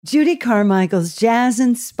Judy Carmichael's Jazz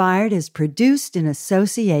Inspired is produced in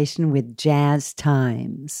association with Jazz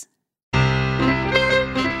Times.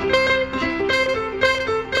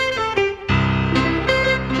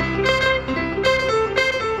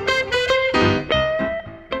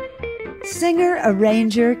 Singer,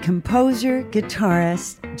 arranger, composer,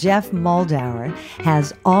 guitarist Jeff Moldauer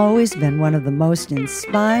has always been one of the most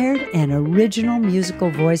inspired and original musical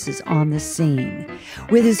voices on the scene.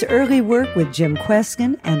 With his early work with Jim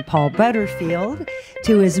Kweskin and Paul Butterfield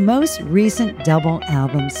to his most recent double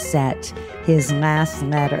album set, His Last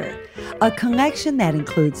Letter, a collection that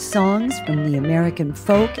includes songs from the American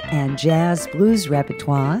folk and jazz blues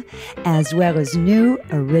repertoire, as well as new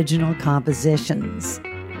original compositions.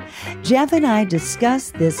 Jeff and I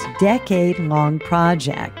discussed this decade-long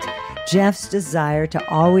project, Jeff's desire to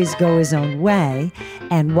always go his own way,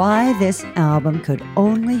 and why this album could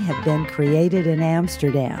only have been created in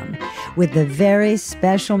Amsterdam with the very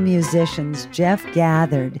special musicians Jeff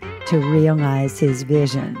gathered to realize his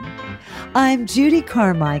vision. I'm Judy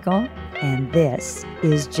Carmichael, and this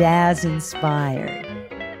is Jazz Inspired.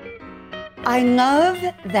 I love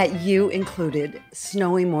that you included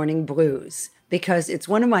Snowy Morning Blues, because it's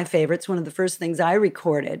one of my favorites, one of the first things I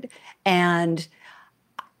recorded. And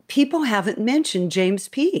people haven't mentioned James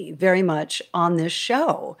P. very much on this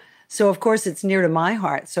show. So, of course, it's near to my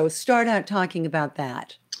heart. So start out talking about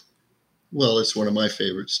that. Well, it's one of my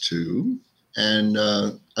favorites, too. And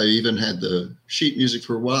I even had the sheet music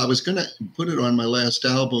for a while. I was going to put it on my last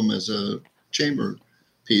album as a chamber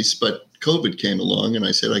piece, but COVID came along, and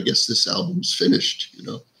I said, I guess this album's finished, you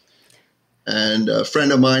know. And a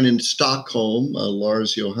friend of mine in Stockholm,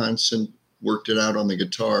 Lars Johansson, worked it out on the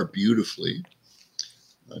guitar beautifully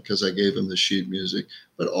because I gave him the sheet music.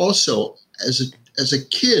 But also, as a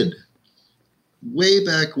kid, way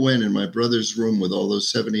back when in my brother's room with all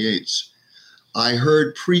those 78s, I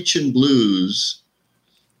heard Preachin' Blues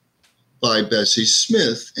by Bessie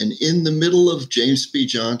Smith. And in the middle of James B.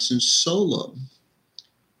 Johnson's solo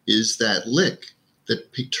is that lick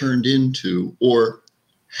that turned into, or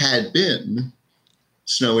had been,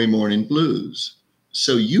 Snowy Morning Blues.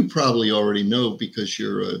 So you probably already know because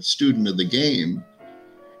you're a student of the game.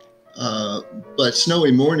 But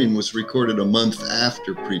Snowy Morning was recorded a month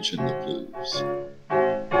after Preachin' the Blues.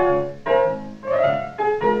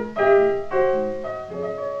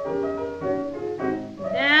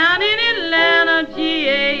 Down in Atlanta,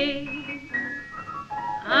 GA,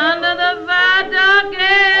 under the viaduct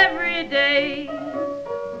every day,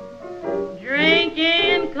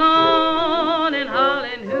 drinking corn and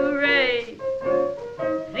hollering hooray.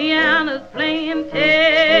 Pianos playing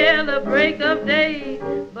till the break of day.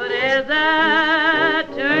 But as I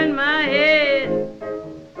turned my head,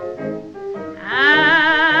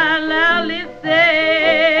 I loudly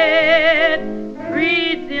said,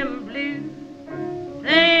 read them blues,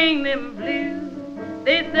 sing them blues.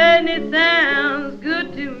 They certainly sounds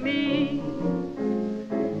good to me.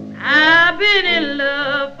 I've been in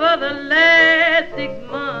love for the last 6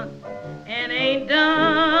 months and ain't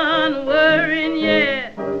done worrying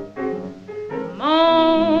yet.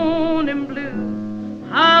 Moan them blues,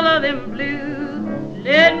 holler them blues,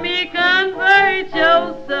 let me convert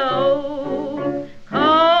your soul.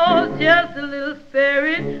 Cause just a little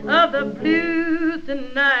spirit of the blues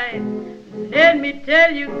tonight. Let me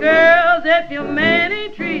tell you, girls, if your man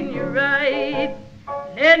ain't treating you right,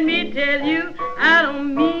 let me tell you, I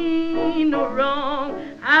don't mean no wrong.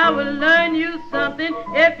 I will learn you something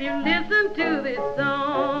if you listen to this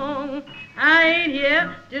song. I ain't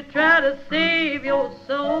here to try to save your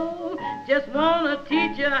soul. Just wanna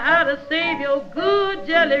teach you how to save your good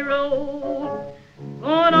jelly roll.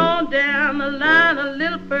 Going on down the line a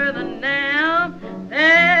little further now,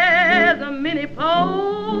 there's a mini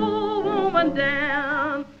pole woman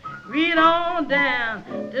down. Read on down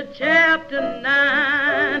to chapter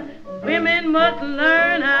 9. Women must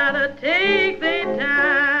learn how to take their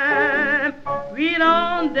time. Read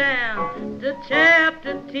on down to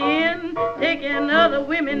chapter 10. Taking other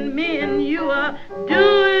women, men, you are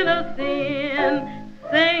doing a sin.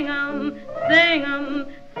 Sing 'em, sing 'em,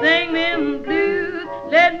 sing them blues.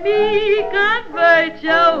 Let me convert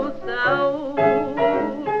your soul.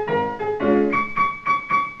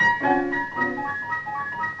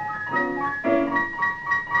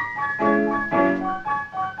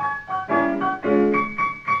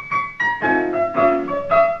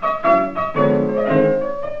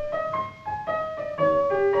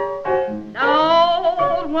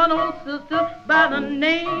 One old sister by the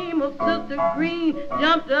name of Sister Green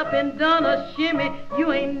jumped up and done a shimmy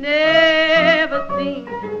you ain't never seen.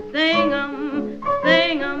 Sing 'em, sing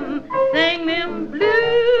sing them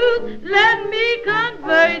blues. Let me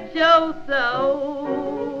convert your soul.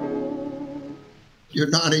 You're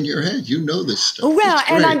nodding your head. You know this stuff. Well,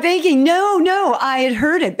 and I'm thinking, no, I had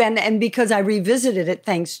heard it. And because I revisited it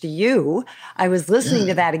thanks to you, I was listening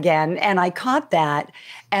to that again and I caught that.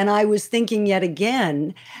 And I was thinking yet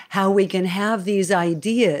again how we can have these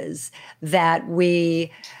ideas that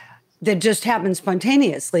just happen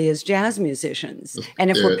spontaneously as jazz musicians. And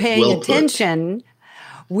if we're paying attention,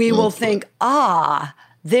 we will think,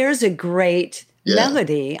 there's a great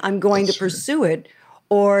melody. I'm going to pursue it.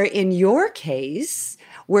 Or in your case,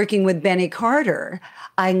 working with Benny Carter,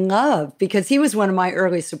 I love, because he was one of my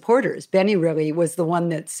early supporters. Benny really was the one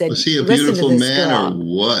that said, was he a beautiful man or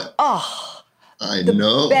what? Oh, I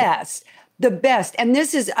know. The best. And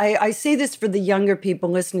this is, I say this for the younger people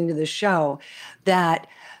listening to the show, that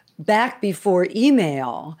back before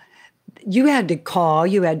email, you had to call,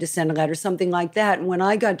 you had to send a letter, something like that. And when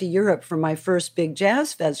I got to Europe for my first big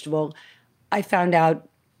jazz festival, I found out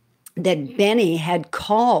that Benny had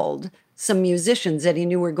called some musicians that he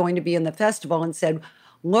knew were going to be in the festival and said,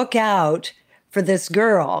 look out for this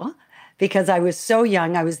girl, because I was so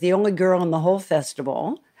young. I was the only girl in the whole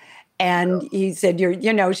festival. And he said,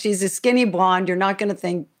 she's a skinny blonde. You're not going to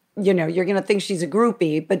think, you're going to think she's a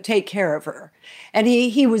groupie, but take care of her. And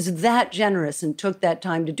he was that generous and took that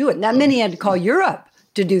time to do it. And that meant he had to call Europe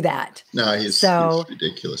to do that. No, he's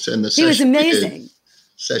ridiculous. And he was amazing.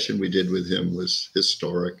 Session we did with him was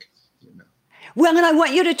historic. Well, and I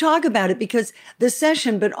want you to talk about it because the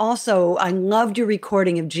session, but also I loved your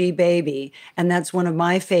recording of G Baby, and that's one of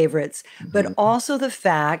my favorites, but also the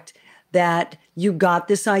fact that you got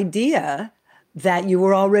this idea that you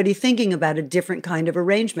were already thinking about a different kind of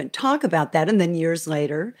arrangement. Talk about that, and then years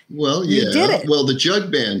later, you did it. Well, the Jug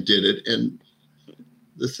Band did it, and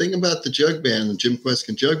the thing about the Jug Band, the Jim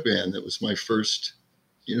Kweskin Jug Band, that was my first,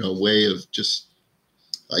 way of just,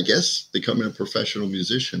 I guess, becoming a professional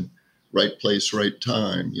musician. Right place, right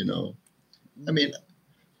time, I mean,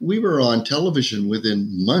 we were on television within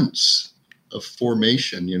months of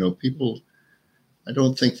formation, people, I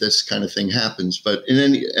don't think this kind of thing happens, but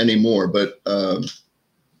anymore, but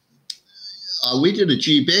we did a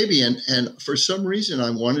G Baby and for some reason I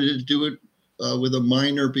wanted to do it with a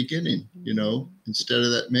minor beginning, instead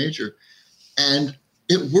of that major. And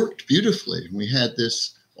it worked beautifully. We had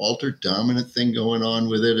this altered dominant thing going on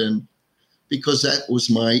with it. And because that was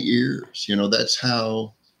my ears, that's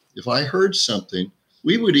how, if I heard something,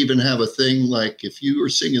 we would even have a thing like if you were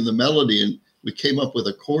singing the melody and we came up with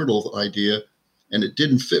a chordal idea and it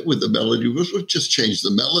didn't fit with the melody, we would just change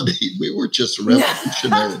the melody. We were just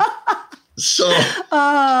revolutionary. So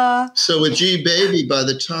with G Baby, by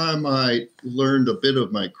the time I learned a bit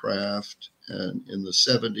of my craft and in the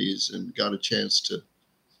 70s and got a chance to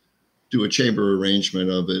do a chamber arrangement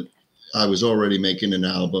of it, I was already making an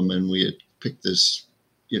album and we had picked this,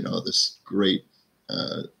 this great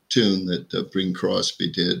tune that Bing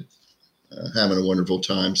Crosby did, Having a Wonderful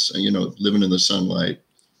Time, Living in the Sunlight.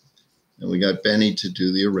 And we got Benny to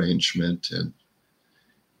do the arrangement, and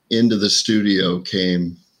into the studio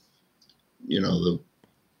came, the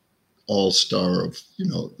all-star of,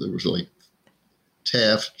 there was like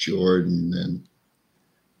Taft, Jordan, and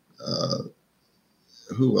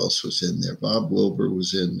who else was in there? Bob Wilbur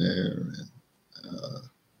was in there,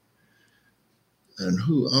 and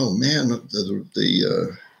who? Oh man,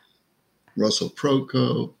 the Russell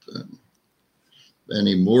Procope and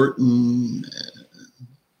Benny Morton.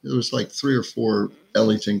 There was like 3 or 4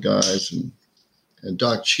 Ellington guys, and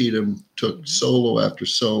Doc Cheatham took solo after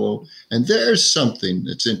solo. And there's something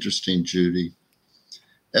that's interesting, Judy.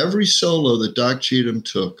 Every solo that Doc Cheatham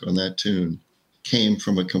took on that tune came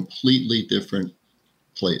from a completely different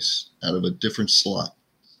place, out of a different slot.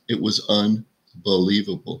 It was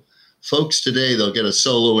unbelievable. Folks today, they'll get a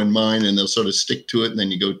solo in mind and they'll sort of stick to it, and then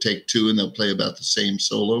you go take 2 and they'll play about the same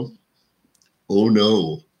solo. Oh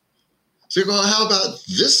no. So you go, how about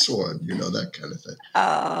this one? That kind of thing.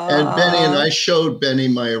 And Benny, and I showed Benny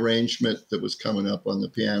my arrangement that was coming up on the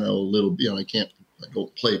piano a little, I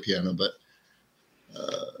don't play piano, but,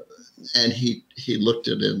 and he looked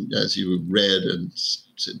at it as you read and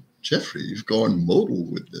said, Jeffrey, you've gone modal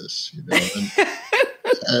with this,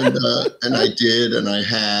 and I did, and I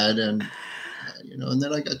had, and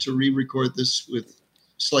then I got to re-record this with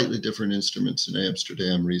slightly different instruments in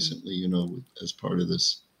Amsterdam recently, as part of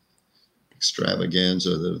this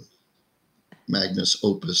extravaganza, the Magnus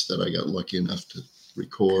Opus that I got lucky enough to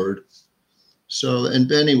record. So, and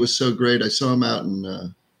Benny was so great. I saw him out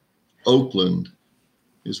in Oakland.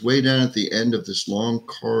 He was way down at the end of this long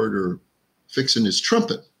corridor fixing his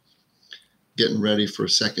trumpet. getting ready for a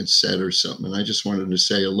second set or something, and I just wanted to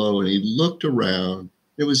say hello. And he looked around.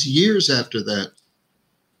 It was years after that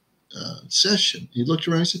session. He looked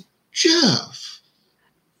around and said, "Jeff,"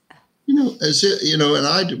 as it, and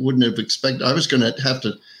I wouldn't have expected. I was going to have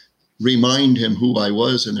to remind him who I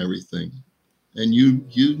was and everything. And you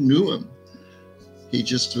knew him. He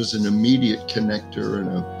just was an immediate connector and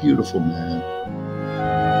a beautiful man.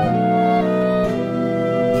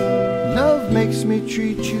 Love makes me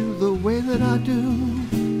treat you the way that I do.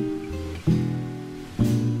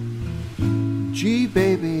 Gee,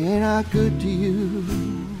 baby, ain't I good to you?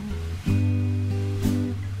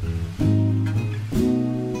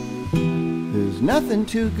 There's nothing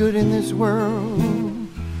too good in this world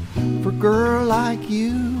for a girl like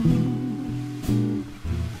you.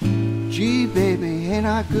 Gee, baby, ain't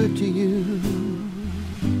I good to you?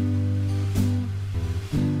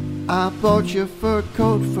 I bought you a fur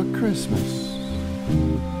coat for Christmas,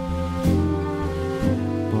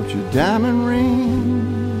 bought you a diamond ring,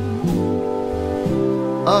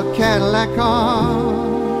 a Cadillac car,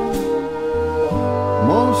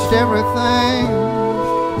 most everything.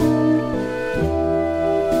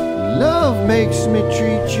 Love makes me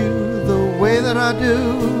treat you the way that I do.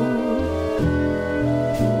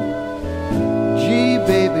 Gee,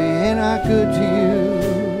 baby, ain't I good to you?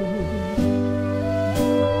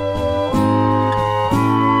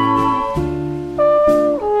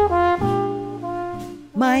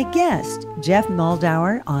 My guest, Jeff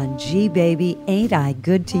Muldaur, on Gee Baby, Ain't I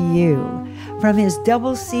Good to You? From his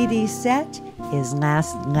double CD set, His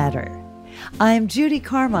Last Letter. I'm Judy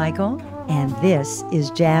Carmichael, and this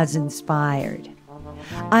is Jazz Inspired.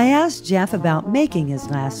 I asked Jeff about making his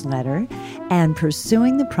last letter and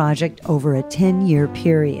pursuing the project over a 10-year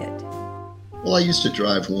period. Well, I used to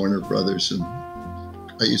drive Warner Brothers, and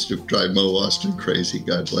I used to drive Mo Austin crazy,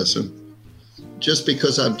 God bless him. Just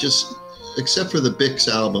because except for the Bix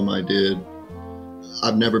album I did,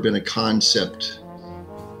 I've never been a concept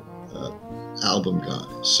album guy.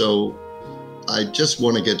 So I just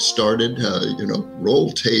want to get started,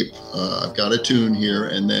 roll tape. I've got a tune here.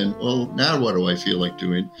 And then, well, now what do I feel like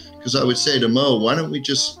doing? Because I would say to Mo, why don't we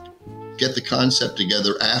just get the concept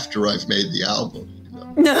together after I've made the album?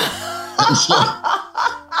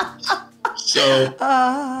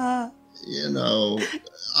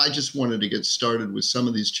 I just wanted to get started with some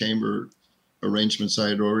of these chamber arrangements I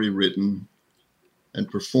had already written and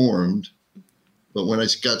performed. But when I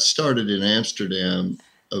got started in Amsterdam,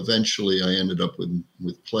 eventually I ended up with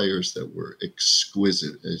players that were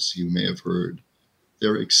exquisite, as you may have heard.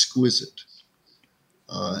 They're exquisite.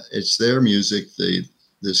 It's their music,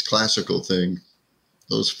 this classical thing.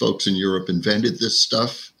 Those folks in Europe invented this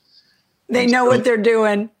stuff. They know what they're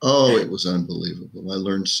doing. Oh, it was unbelievable. I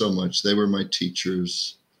learned so much. They were my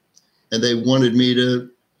teachers. And they wanted me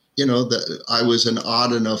to, that I was an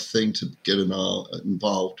odd enough thing to get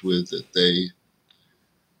involved with that they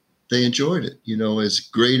enjoyed it. As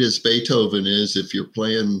great as Beethoven is, if you're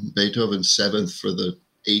playing Beethoven's Seventh for the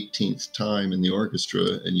 18th time in the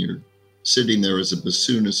orchestra and you're sitting there as a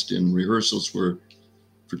bassoonist in rehearsals where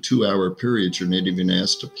for 2-hour periods you're not even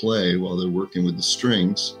asked to play while they're working with the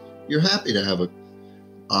strings, you're happy to have an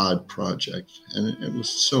odd project. And it was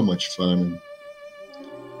so much fun.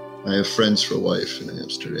 I have friends for life in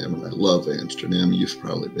Amsterdam, and I love Amsterdam. You've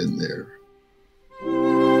probably been there.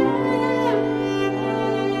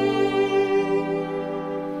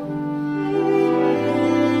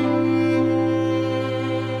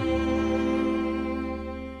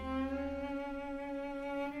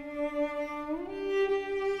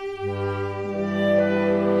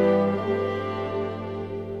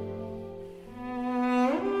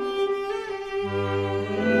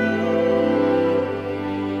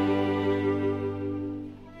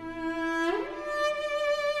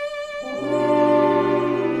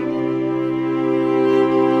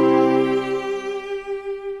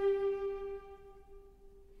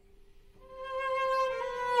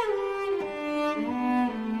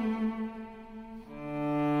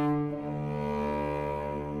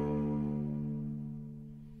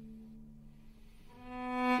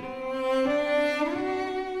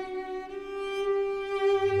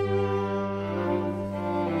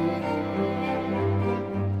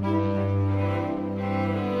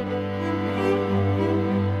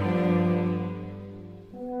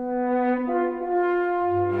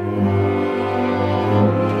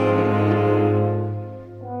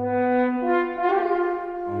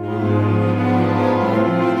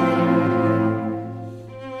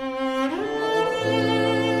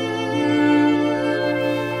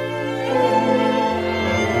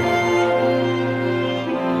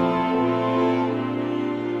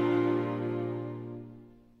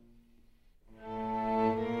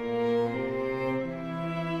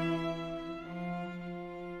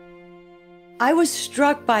 I was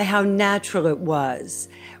struck by how natural it was,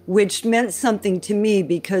 which meant something to me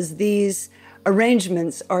because these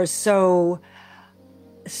arrangements are so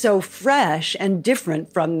fresh and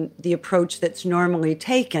different from the approach that's normally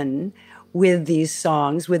taken with these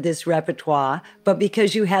songs, with this repertoire, but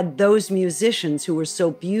because you had those musicians who were so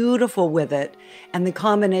beautiful with it, and the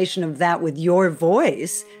combination of that with your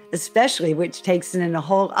voice, especially, which takes it in a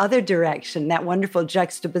whole other direction, that wonderful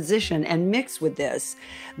juxtaposition and mix with this,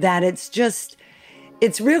 that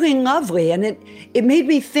it's really lovely. And it made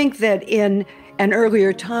me think that in an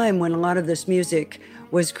earlier time when a lot of this music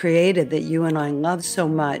was created that you and I love so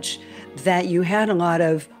much, that you had a lot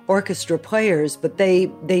of orchestra players, but they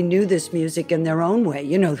knew this music in their own way,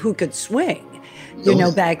 who could swing,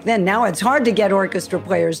 back then. Now it's hard to get orchestra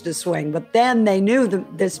players to swing, but then they knew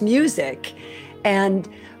this music.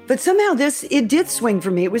 But somehow it did swing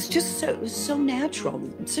for me. It was just so natural,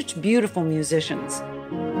 such beautiful musicians.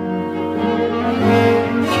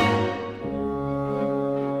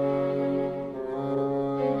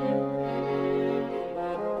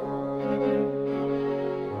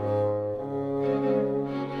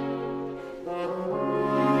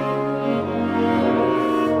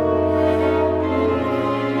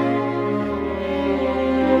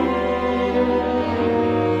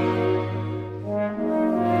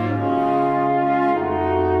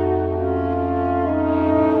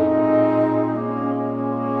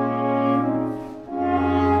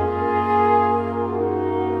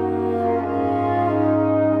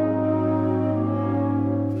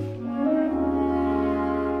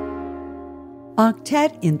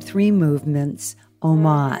 Octet in 3 Movements,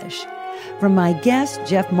 Homage, from my guest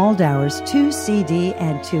Jeff Moldauer's 2 CD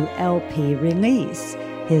and 2 LP release,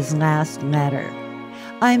 His Last Letter.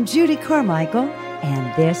 I'm Judy Carmichael,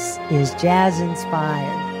 and this is Jazz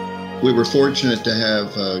Inspired. We were fortunate to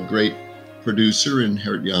have a great producer in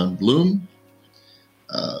Gerrit Jan Bloem,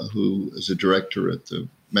 who is a director at the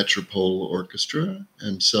Metropole Orchestra,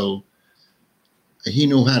 and so he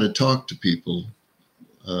knew how to talk to people.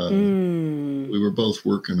 We were both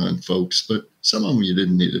working on folks, but some of them you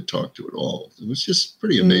didn't need to talk to at all. It was just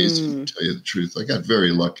pretty amazing, to tell you the truth. I got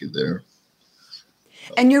very lucky there.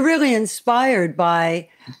 And you're really inspired by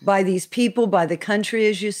these people, by the country,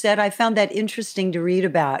 as you said. I found that interesting to read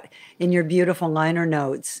about in your beautiful liner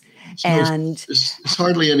notes. There's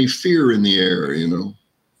hardly any fear in the air, And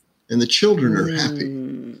the children are happy.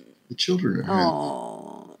 The children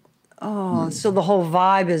are happy. So the whole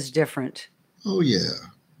vibe is different. Oh, yeah.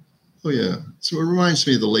 So it reminds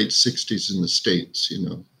me of the late 60s in the States,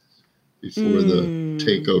 before the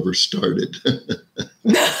takeover started.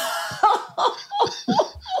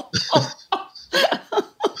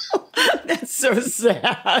 That's so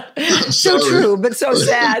sad. So true, but so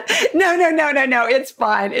sad. No. It's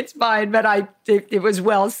fine. But it was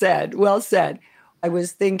well said. I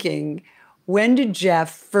was thinking, when did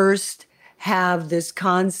Jeff first have this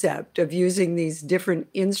concept of using these different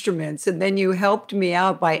instruments? And then you helped me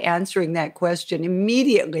out by answering that question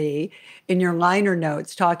immediately in your liner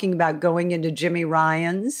notes, talking about going into Jimmy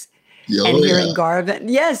Ryan's and hearing Garvin.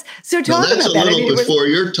 Yes. So talk about that. That's a little before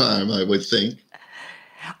your time, I would think.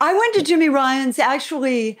 I went to Jimmy Ryan's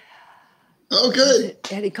actually. Oh, good.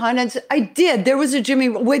 Eddie Condon. I did. There was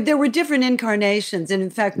there were different incarnations. And in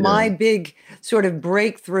fact, my big sort of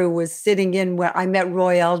breakthrough was sitting in where I met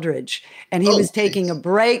Roy Eldridge. And he was taking a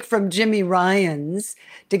break from Jimmy Ryan's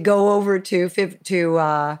to go over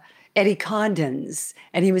to Eddie Condon's.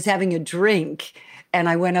 And he was having a drink. And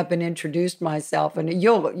I went up and introduced myself. And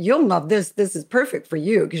you'll love this. This is perfect for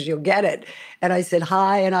you because you'll get it. And I said,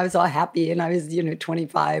 hi. And I was all happy. And I was,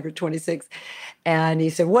 25 or 26. And he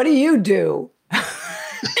said, what do you do?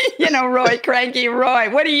 Roy, cranky Roy,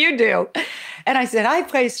 what do you do? And I said, I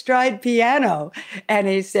play stride piano. And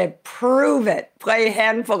he said, prove it. Play a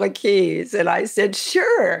handful of keys. And I said,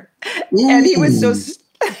 sure. Ooh. And he was so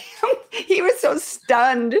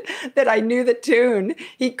stunned that I knew the tune.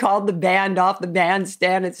 He called the band off the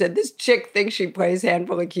bandstand and said, this chick thinks she plays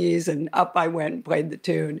handful of keys. And up I went and played the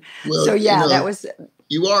tune. Well, so that was.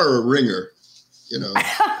 You are a ringer.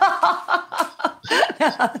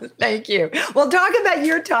 Thank you. Well, talk about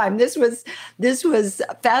your time. This was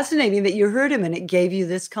fascinating that you heard him and it gave you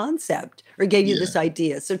this concept or gave you this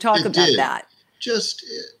idea. So talk about that.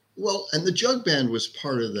 And the jug band was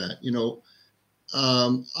part of that.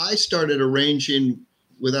 I started arranging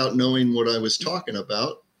without knowing what I was talking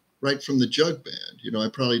about right from the jug band. I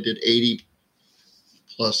probably did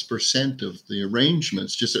 80+% of the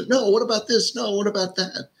arrangements. Just said, no, what about this? No, what about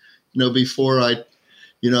that? Before I,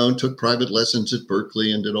 took private lessons at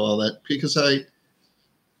Berkeley and did all that, because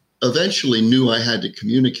eventually knew I had to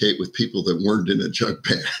communicate with people that weren't in a jug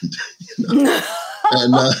band, you know?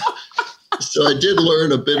 And so I did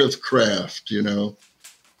learn a bit of craft, you know,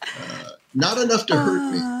 not enough to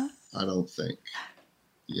hurt me, I don't think,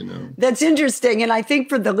 you know. That's interesting. And I think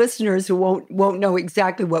for the listeners who won't know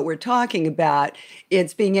exactly what we're talking about,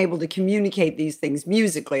 it's being able to communicate these things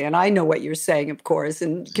musically. And I know what you're saying, of course,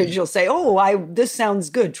 and because you'll say, this sounds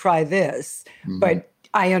good, try this. Mm-hmm. But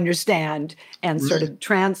I understand and sort of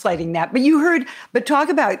translating that. But talk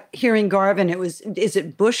about hearing Garvin. Is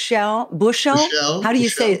it Bushell? How do you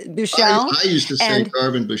say it? Bushell? I used to say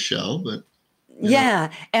Garvin Bushell, but. Yeah.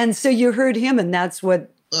 Know. And so you heard him, and that's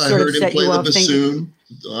what I heard him play the bassoon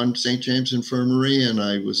on St. James Infirmary, and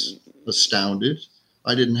I was astounded.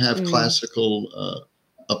 I didn't have classical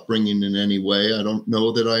upbringing in any way. I don't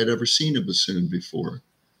know that I had ever seen a bassoon before,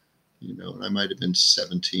 you know, and I might have been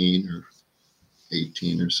 17 or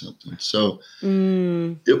 18 or something. So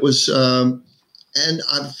it was, and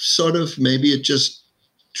I've sort of, maybe it just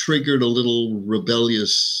triggered a little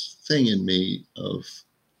rebellious thing in me of,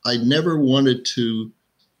 I never wanted to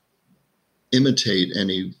imitate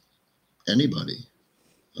anybody.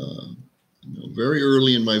 You know, very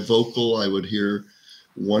early in my vocal, I would hear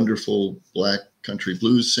wonderful black country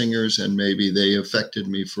blues singers, and maybe they affected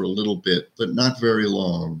me for a little bit, but not very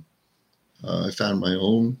long. I found my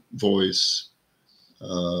own voice,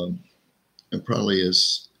 and probably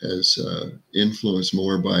as influenced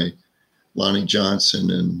more by Lonnie Johnson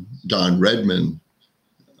and Don Redman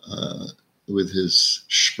with his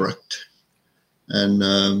Sprucht.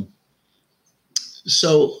 And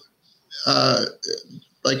so,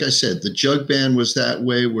 like I said, the jug band was that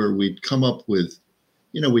way, where we'd come up with,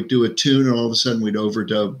 you know, we'd do a tune and all of a sudden we'd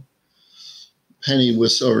overdub penny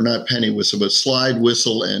whistle, or not penny whistle, but slide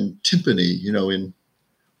whistle and timpani, you know, in,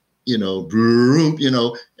 you know, broom, you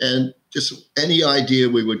know, and just any idea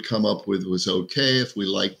we would come up with was okay if we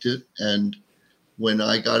liked it. And when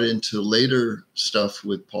I got into later stuff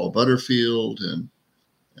with Paul Butterfield and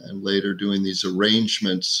later doing these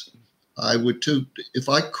arrangements, I would too, if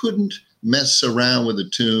I couldn't mess around with a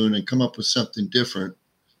tune and come up with something different,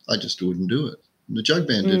 I just wouldn't do it. And the jug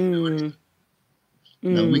band didn't do it.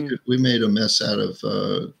 Now we made a mess out of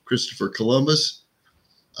Christopher Columbus.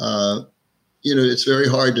 You know, it's very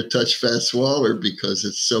hard to touch Fats Waller because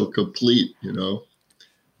it's so complete, you know.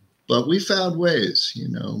 But we found ways, you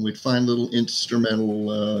know. We'd find little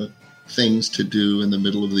instrumental things to do in the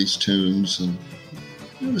middle of these tunes, and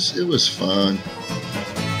it was fun.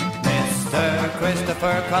 Mr.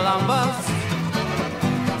 Christopher Columbus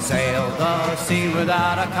sailed the sea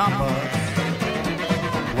without a compass.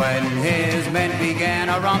 When his men began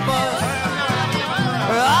a rumpus,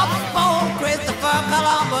 up spoke Christopher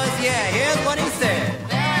Columbus. Yeah, here's what he said.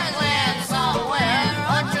 There's land somewhere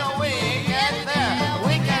until we get there.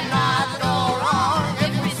 We cannot go wrong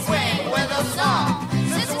if we swing with a song.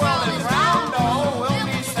 Since the world is round, oh, we'll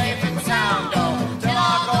be safe and sound, oh. Till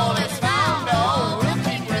our goal is found, oh, we'll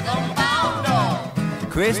keep rhythm bound, oh.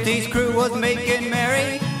 Christie's crew was making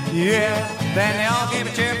merry, yeah. Then they all gave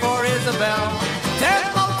a cheer for Isabel. Turn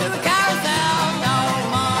the boat to the carousel, no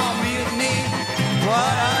more mutiny.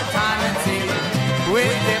 What a time at sea.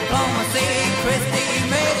 With diplomacy, Christie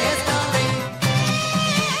made history.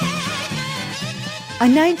 A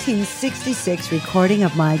 1966 recording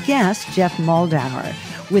of my guest, Jeff Moldauer,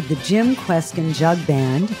 with the Jim Kweskin Jug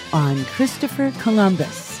Band on Christopher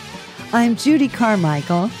Columbus. I'm Judy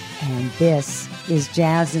Carmichael, and this is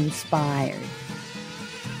Jazz Inspired.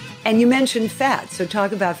 And you mentioned Fats, so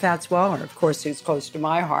talk about Fats Waller, of course, who's close to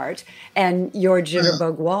my heart, and your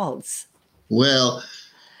Jitterbug Waltz. Well,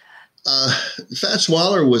 Fats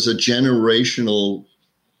Waller was a generational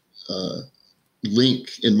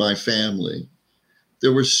link in my family.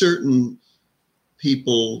 There were certain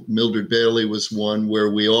people, Mildred Bailey was one,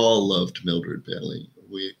 where we all loved Mildred Bailey.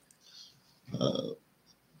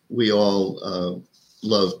 We all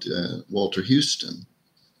loved Walter Houston,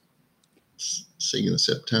 singing the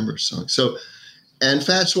September song. So, and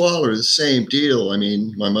Fats Waller, the same deal. I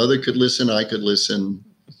mean, my mother could listen, I could listen,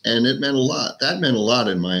 and it meant a lot. That meant a lot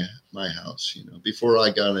in my house, you know, before I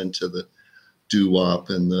got into the doo-wop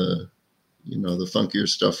and the, you know, the funkier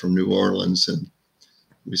stuff from New Orleans, and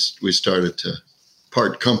we started to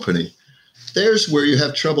part company. There's where you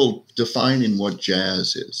have trouble defining what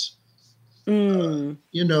jazz is. You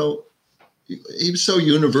know, it's so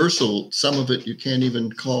universal. Some of it you can't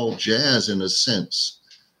even call jazz in a sense.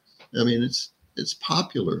 I mean, it's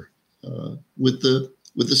popular with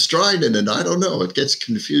the stride in it. I don't know. It gets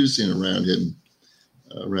confusing around him,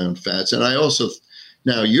 around Fats. And I also,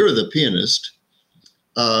 now you're the pianist.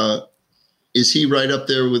 Is he right up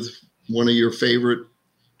there with one of your favorite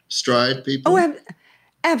stride people? Oh,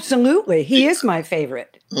 absolutely. He is my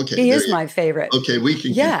favorite. Okay, He there is you- my favorite. Okay, we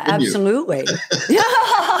can Yeah, continue. absolutely.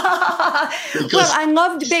 Well, I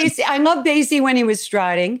loved Basie. I loved Basie when he was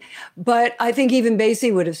striding, but I think even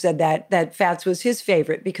Basie would have said that Fats was his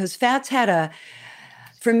favorite because Fats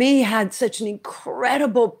for me, had such an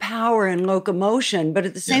incredible power and locomotion, but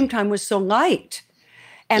at the same time was so light.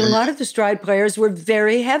 And a lot of the stride players were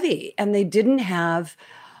very heavy, and they didn't have,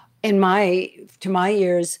 to my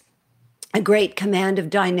ears, a great command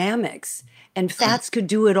of dynamics. And Fats could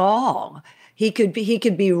do it all. He could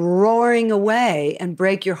be roaring away and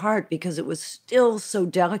break your heart because it was still so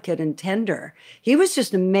delicate and tender. He was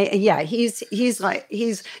just amazing. Yeah, he's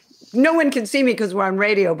no one can see me because we're on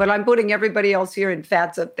radio, but I'm putting everybody else here and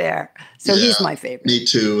Fats up there. So he's my favorite. Me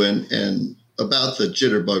too. And about the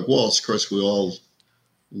Jitterbug Waltz, of course, we all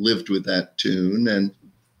lived with that tune, and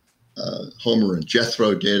Homer and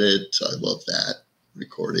Jethro did it. I love that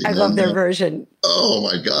recording. I love their version. Oh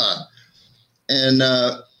my God. And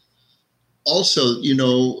also,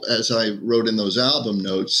 as I wrote in those album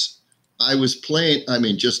notes, I was playing,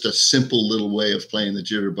 just a simple little way of playing the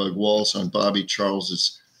Jitterbug Waltz on Bobby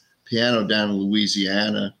Charles's piano down in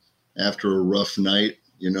Louisiana after a rough night,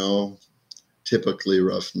 typically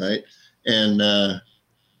rough night. And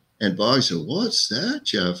Bobby said, "What's that,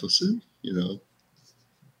 Jefferson?"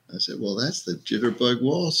 I said, "Well, that's the Jitterbug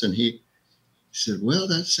Waltz." And he said, "Well,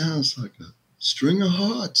 that sounds like a string of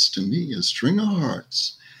hearts to me, a string of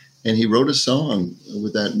hearts." And he wrote a song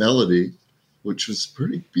with that melody, which was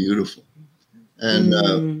pretty beautiful. And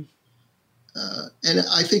and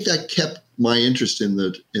I think that kept my interest in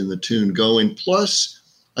the tune going. Plus,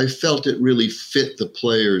 I felt it really fit the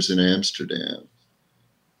players in Amsterdam.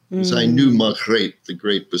 Because I knew Margreet, the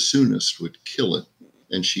great bassoonist, would kill it,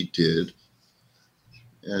 and she did.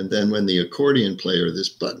 And then when the accordion player, this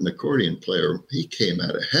button accordion player, he came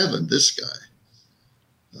out of heaven, this guy,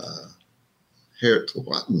 Gert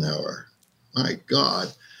Wattenauer, my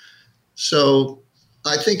God. So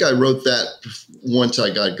I think I wrote that once I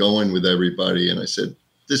got going with everybody, and I said,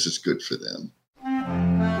 this is good for them.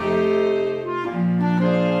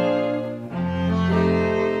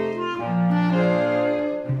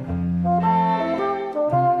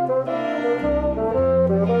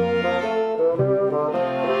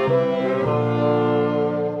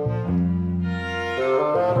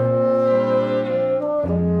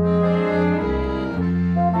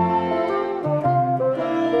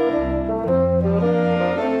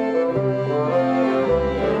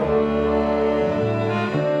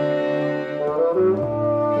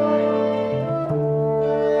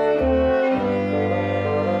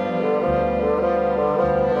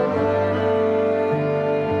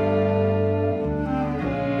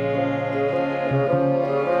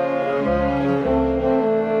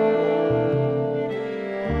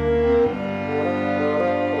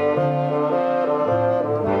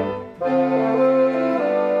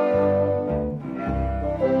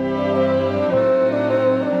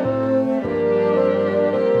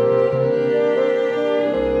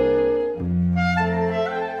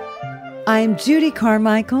 I'm Judy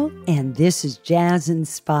Carmichael, and this is Jazz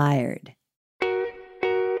Inspired.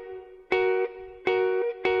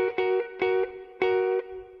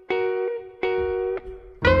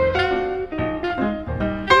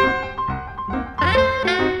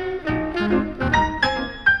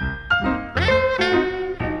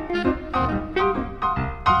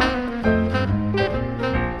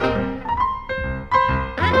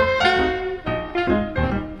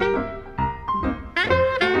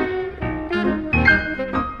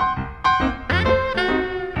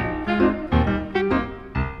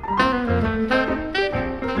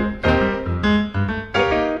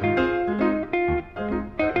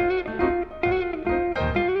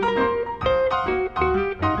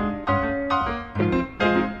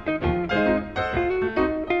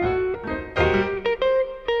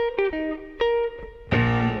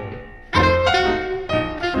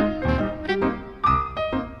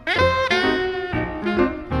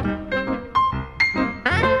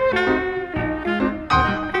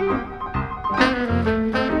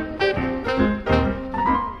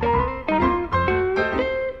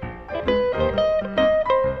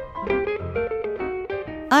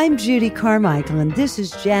 I'm Judy Carmichael, and this is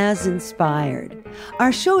Jazz Inspired.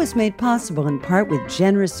 Our show is made possible in part with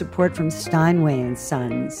generous support from Steinway &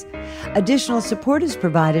 Sons. Additional support is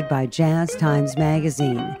provided by Jazz Times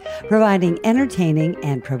Magazine, providing entertaining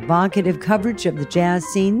and provocative coverage of the jazz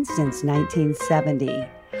scene since 1970.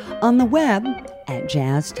 On the web at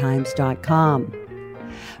jazztimes.com.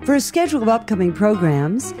 For a schedule of upcoming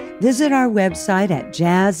programs, visit our website at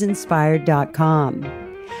jazzinspired.com.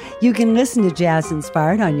 You can listen to Jazz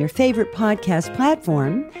Inspired on your favorite podcast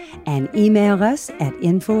platform and email us at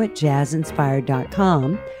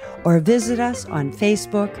info@jazzinspired.com or visit us on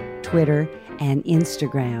Facebook, Twitter, and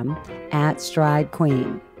Instagram at Stride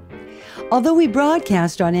Queen. Although we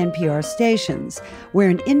broadcast on NPR stations,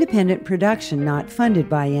 we're an independent production not funded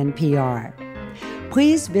by NPR.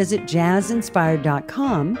 Please visit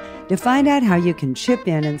jazzinspired.com to find out how you can chip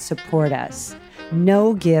in and support us.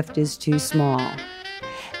 No gift is too small.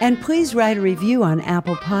 And please write a review on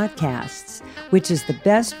Apple Podcasts, which is the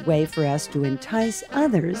best way for us to entice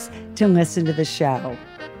others to listen to the show.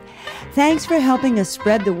 Thanks for helping us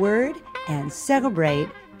spread the word and celebrate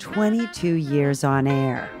 22 years on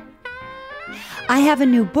air. I have a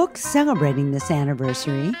new book celebrating this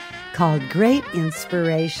anniversary called Great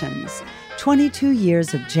Inspirations, 22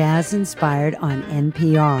 Years of Jazz Inspired on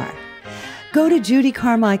NPR. Go to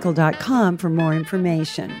judycarmichael.com for more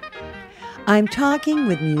information. I'm talking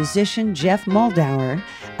with musician Jeff Moldauer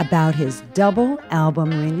about his double album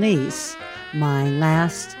release, My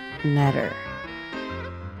Last Letter.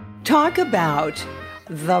 Talk about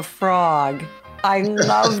the frog. I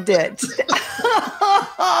loved it.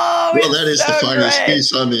 Oh, Well, that is so the finest great.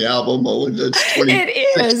 piece on the album. Oh, that's 26 It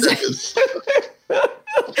is. seconds.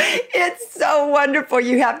 It's so wonderful.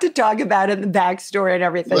 You have to talk about it, the backstory and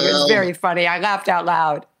everything. Well- It's very funny. I laughed out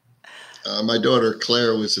loud. My daughter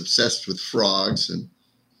Claire was obsessed with frogs, and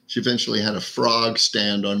she eventually had a frog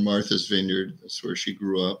stand on Martha's Vineyard. That's where she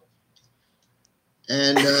grew up.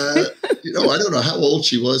 And, I don't know how old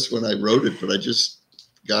she was when I wrote it, but I just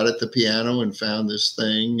got at the piano and found this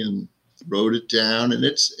thing and wrote it down. And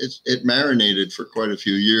it marinated for quite a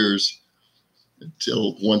few years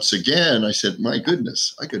until once again I said, my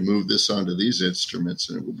goodness, I could move this onto these instruments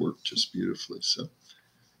and it would work just beautifully. So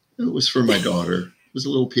it was for my daughter. It was a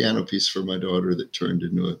little piano piece for my daughter that turned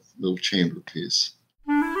into a little chamber piece.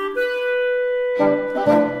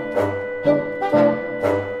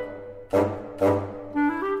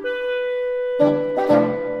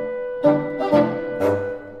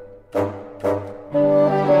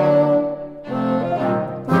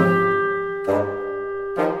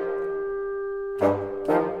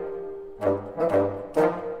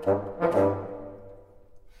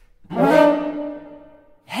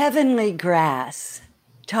 Heavenly Grass.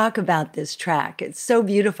 Talk about this track. It's so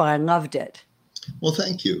beautiful. I loved it. Well,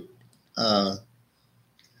 thank you. I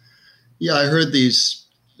heard these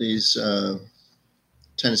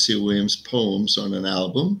Tennessee Williams poems on an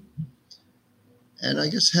album, and I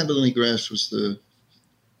guess Heavenly Grass was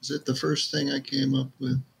it the first thing I came up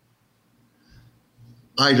with?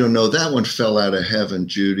 I don't know. That one fell out of heaven,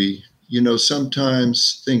 Judy.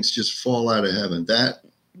 Sometimes things just fall out of heaven. That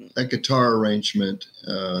guitar arrangement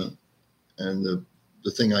and the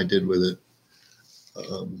thing I did with it.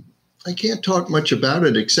 I can't talk much about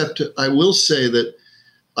it, except I will say that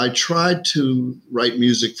I tried to write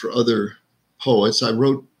music for other poets.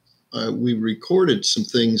 We recorded some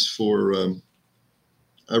things for,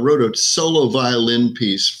 I wrote a solo violin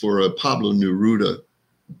piece for a Pablo Neruda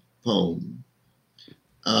poem.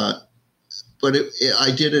 But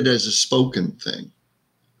I did it as a spoken thing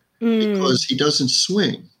because he doesn't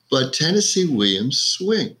swing, but Tennessee Williams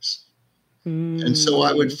swings. And so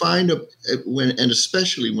I would find and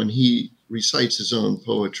especially when he recites his own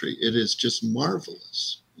poetry, it is just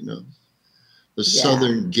marvelous, the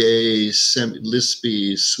Southern gay,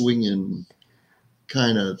 lispy, swinging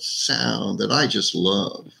kind of sound that I just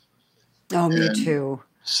love. Oh, me too.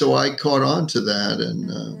 So I caught on to that, and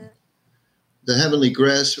the Heavenly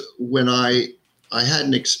Grass, when I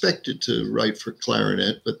hadn't expected to write for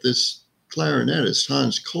clarinet, but this clarinetist,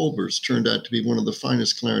 Hans Kolbers, turned out to be one of the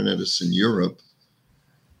finest clarinetists in Europe.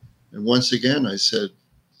 And once again, I said,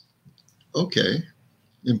 okay,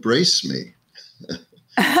 embrace me.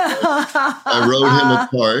 I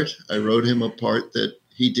wrote him a part that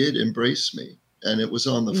he did embrace me. And it was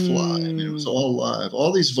on the fly. I mean, it was all live.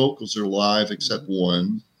 All these vocals are live except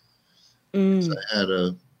one. I had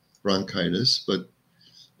a bronchitis, but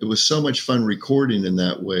it was so much fun recording in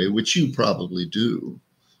that way, which you probably do.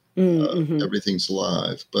 Everything's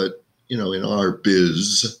live, but in our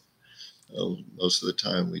biz, most of the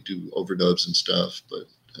time we do overdubs and stuff. But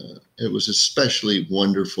it was especially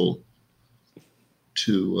wonderful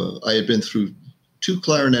to. I had been through two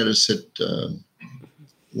clarinetists that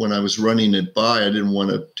when I was running it by, I didn't want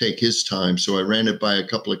to take his time, so I ran it by a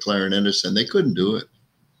couple of clarinetists, and they couldn't do it.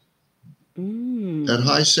 That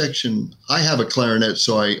high section, I have a clarinet,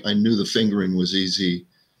 so I knew the fingering was easy.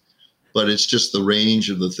 But it's just the range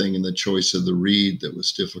of the thing and the choice of the reed that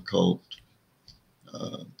was difficult.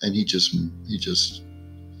 And he just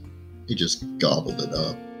gobbled it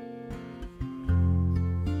up.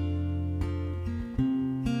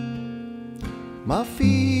 My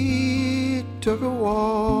feet took a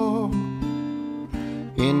walk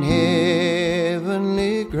in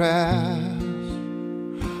heavenly grass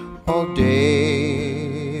all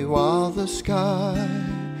day while the sky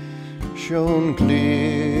shone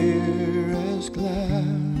clear as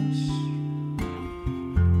glass.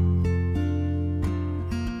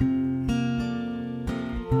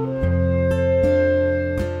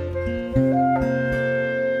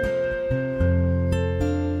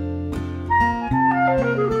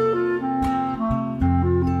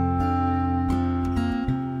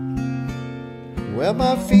 Well,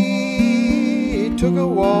 my feet took a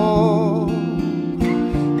walk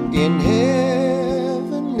in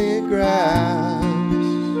heavenly grass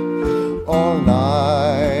all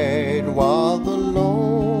night while the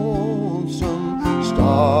lonesome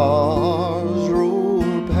stars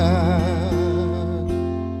rolled past.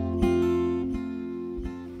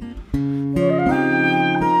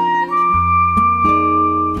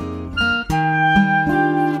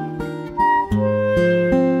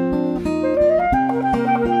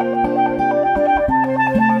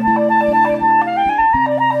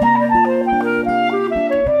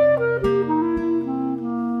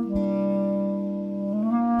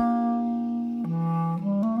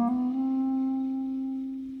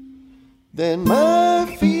 Then my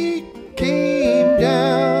feet came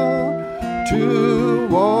down to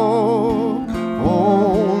walk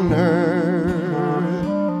on earth,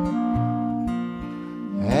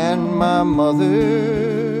 and my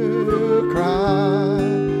mother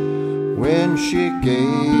cried when she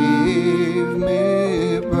gave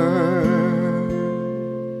me birth.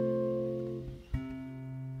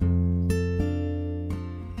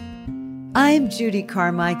 I'm Judy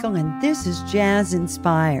Carmichael, and this is Jazz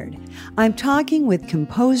Inspired. I'm talking with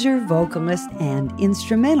composer, vocalist, and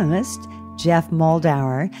instrumentalist Jeff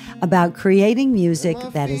Moldauer about creating music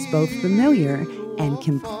that is both familiar and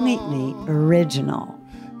completely original.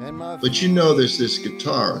 But you know, there's this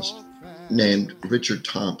guitarist named Richard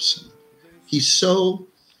Thompson. He's so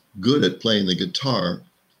good at playing the guitar.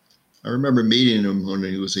 I remember meeting him when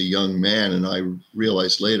he was a young man, and I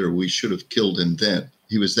realized later we should have killed him then.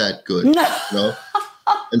 He was that good, you know?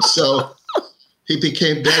 And so he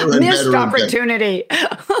became better and Missed better. opportunity.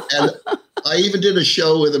 And I even did a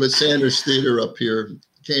show with him at Sanders Theater up here in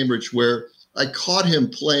Cambridge where I caught him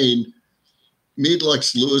playing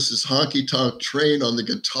Meadlux Lewis's Honky Tonk Train on the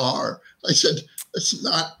guitar. I said, "That's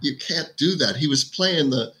not, you can't do that." He was playing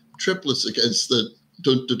the triplets against the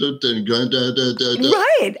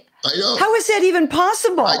Right. I know. How is that even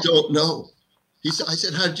possible? I don't know. I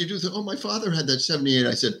said, "How did you do that?" "Oh, my father had that 78.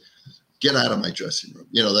 I said, "Get out of my dressing room."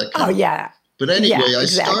 You know, that kind of. Yeah. But anyway, Yeah, I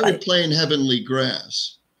exactly. started playing Heavenly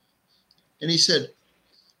Grass. And he said,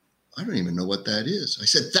 "I don't even know what that is." I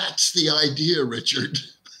said, "That's the idea, Richard."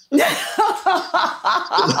 Good.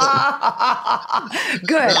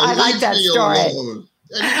 Now, I like leave that me story. alone.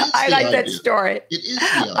 And it is I the like that idea. story. It is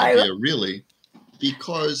the idea, really,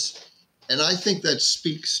 because, and I think that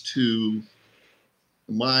speaks to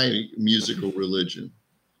my musical religion,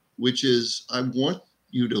 which is I want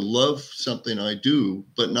you to love something I do,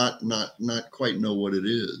 but not quite know what it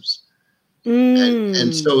is.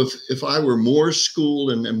 And so if I were more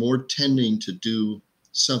schooled and more tending to do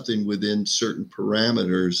something within certain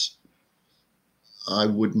parameters, I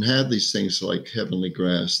wouldn't have these things like Heavenly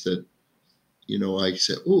Grass that, you know, I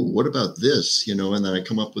say, "Oh, what about this?" You know, and then I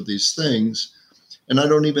come up with these things. And I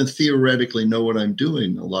don't even theoretically know what I'm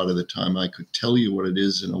doing a lot of the time. I could tell you what it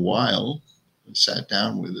is in a while and sat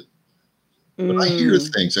down with it. But I hear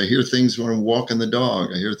things. I hear things when I'm walking the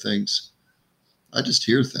dog. I hear things. I just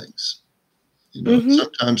hear things. You know,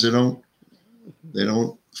 sometimes they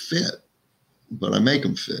don't fit, but I make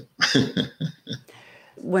them fit.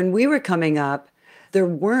 When we were coming up, there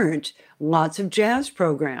weren't lots of jazz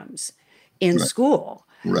programs in school.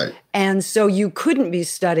 Right. And so you couldn't be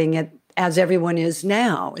studying it as everyone is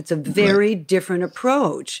now. It's a very different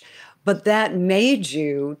approach. But that made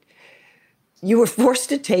you were forced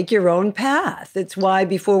to take your own path. It's why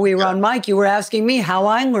before we were on mic, you were asking me how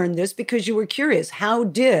I learned this, because you were curious. How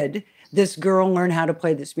did this girl learn how to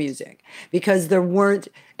play this music? Because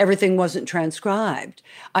everything wasn't transcribed.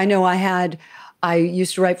 I know I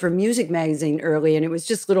used to write for Music Magazine early, and it was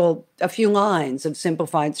just a few lines of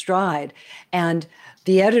simplified stride. And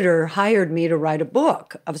the editor hired me to write a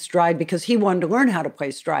book of stride because he wanted to learn how to play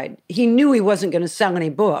stride. He knew he wasn't going to sell any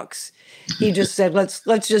books. He just said,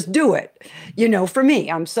 let's just do it. For me,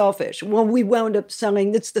 I'm selfish. Well, we wound up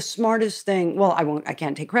selling. It's the smartest thing. Well, I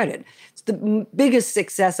can't take credit. It's the biggest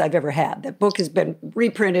success I've ever had. That book has been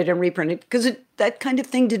reprinted and reprinted because that kind of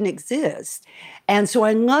thing didn't exist. And so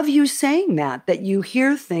I love you saying that you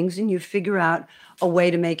hear things and you figure out a way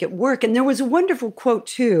to make it work. And there was a wonderful quote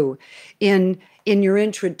too in your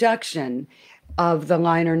introduction of the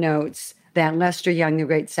liner notes that Lester Young, the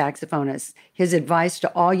great saxophonist, his advice to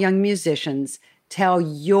all young musicians, tell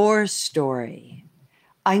your story.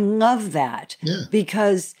 I love that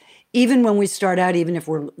because even when we start out, even if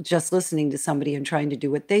we're just listening to somebody and trying to do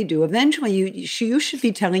what they do, eventually you should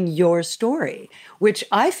be telling your story, which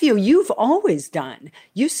I feel you've always done.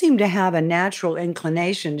 You seem to have a natural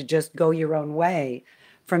inclination to just go your own way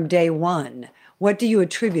from day one. What do you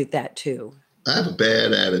attribute that to? I have a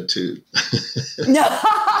bad attitude. No.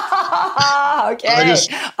 Okay.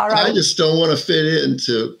 All right. I just don't want to fit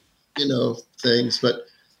into, things. But,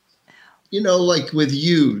 like with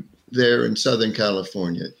you there in Southern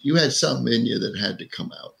California, you had something in you that had to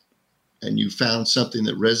come out. And you found something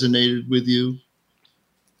that resonated with you.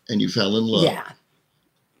 And you fell in love. Yeah.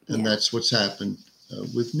 And that's what's happened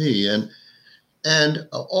with me. And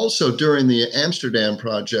also during the Amsterdam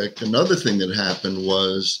project, another thing that happened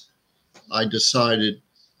was I decided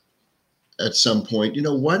at some point,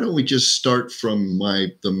 why don't we just start from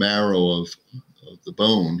the marrow of the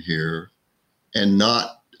bone here and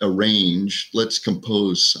not arrange, let's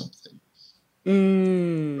compose something.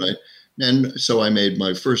 Right. And so I made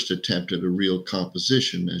my first attempt at a real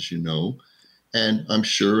composition, as you know, and I'm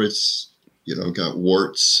sure it's, got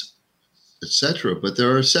warts, etc. But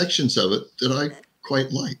there are sections of it that I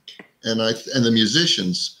quite like. And the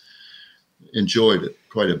musicians enjoyed it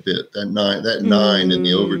quite a bit. That nine in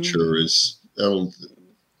the overture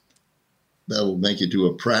that'll make you do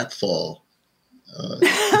a pratfall.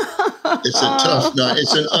 It's a tough 9.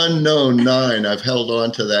 It's an unknown 9. I've held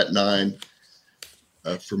on to that 9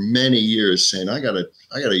 for many years, saying I gotta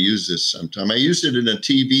use this sometime. I used it in a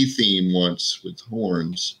TV theme once with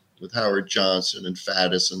horns with Howard Johnson and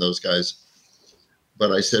Faddis and those guys.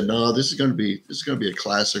 But I said, no, this is going to be a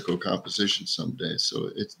classical composition someday. So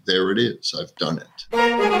there it is. I've done it.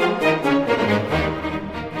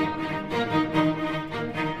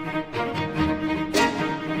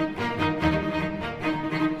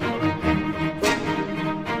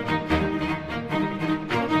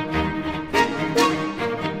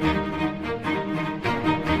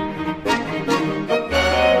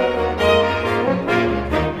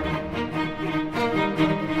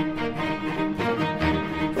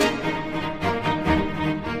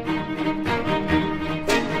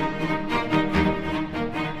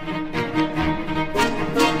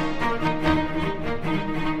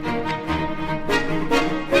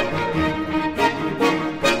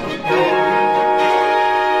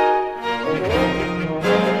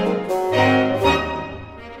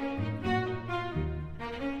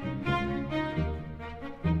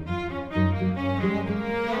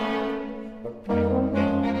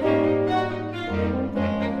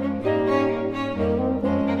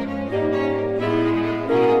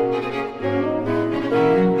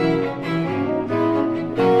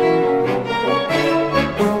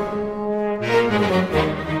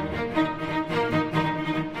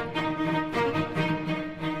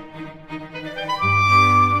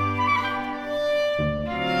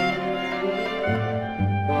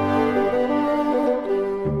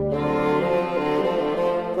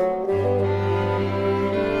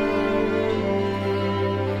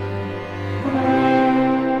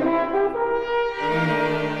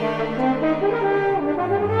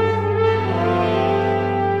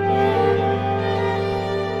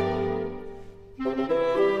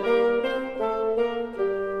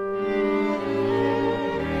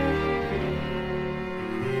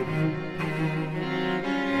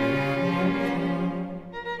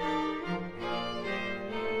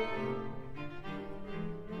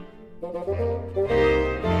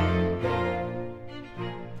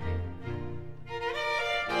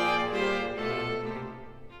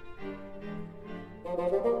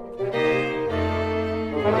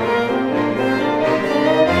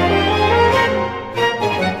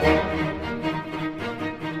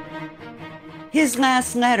 His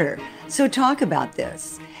last letter. So talk about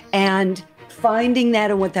this and finding that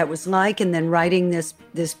and what that was like, and then writing this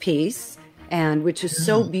piece, and which is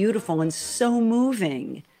so beautiful and so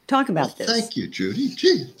moving. Talk about this. Thank you, Judy.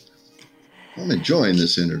 Gee, I'm enjoying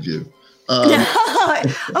this interview.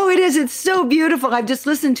 Oh, it is. It's so beautiful. I've just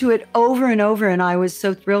listened to it over and over, and I was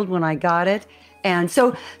so thrilled when I got it. And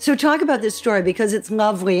so talk about this story, because it's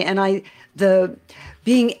lovely, and the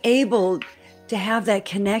being able to have that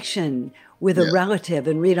connection with a relative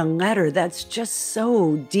and read a letter, that's just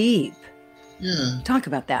so deep. Yeah. Talk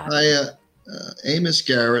about that. Amos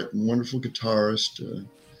Garrett, a wonderful guitarist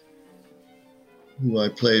who I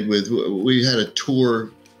played with, we had a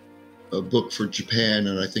tour booked for Japan,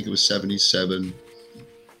 and I think it was 1977.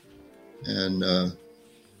 And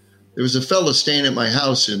there was a fella staying at my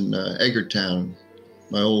house in Edgartown,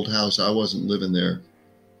 my old house. I wasn't living there.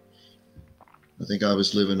 I think I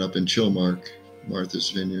was living up in Chilmark, Martha's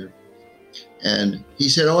Vineyard. And he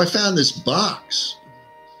said, "Oh, I found this box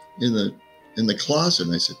in the closet."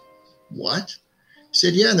 And I said, "What?" He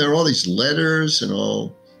said, "Yeah, and there are all these letters and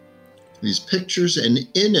all these pictures, and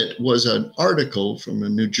in it was an article from a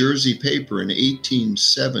New Jersey paper in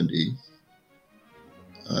 1870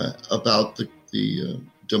 about the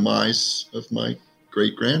demise of my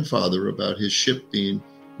great-grandfather, about his ship being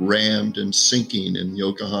rammed and sinking in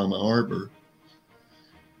Yokohama Harbor."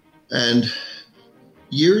 And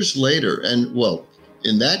years later, and well,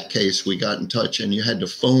 in that case, we got in touch, and you had to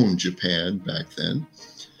phone Japan back then.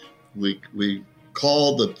 We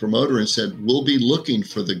called the promoter and said, "We'll be looking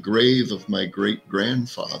for the grave of my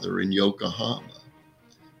great-grandfather in Yokohama."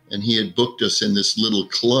 And he had booked us in this little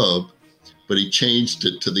club, but he changed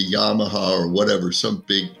it to the Yamaha or whatever, some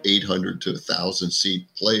big 800 to 1,000 seat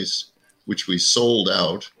place, which we sold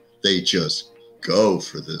out. They just go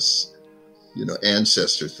for this,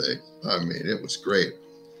 ancestor thing. I mean, it was great.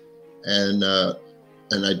 And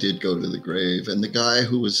I did go to the grave. And the guy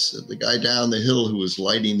down the hill who was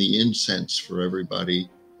lighting the incense for everybody,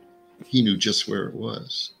 he knew just where it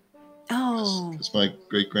was. Oh. Because my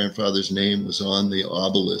great-grandfather's name was on the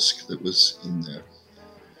obelisk that was in there.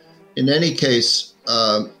 In any case,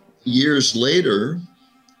 years later,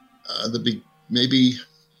 maybe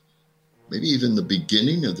even the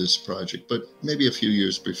beginning of this project, but maybe a few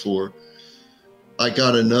years before, I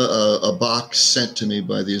got a box sent to me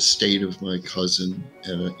by the estate of my cousin,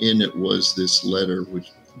 and in it was this letter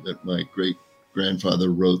that my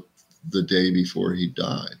great-grandfather wrote the day before he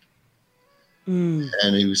died.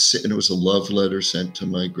 And it was a love letter sent to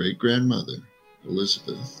my great-grandmother,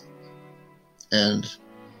 Elizabeth. And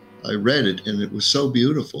I read it, and it was so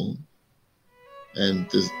beautiful. And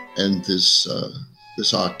this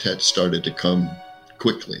octet started to come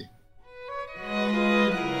quickly.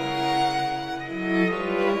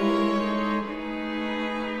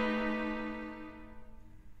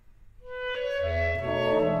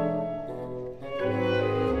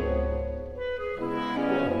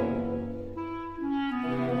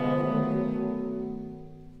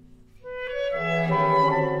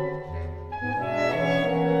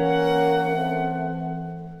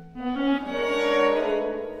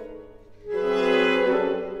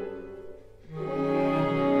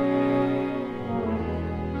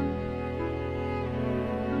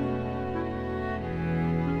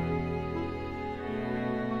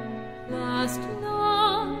 Last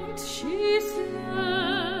night she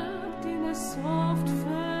slept in a soft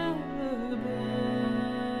feather bed,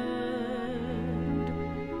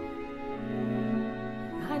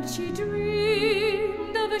 and she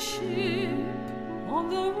dreamed of a ship on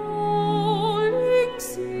the rolling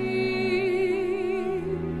sea,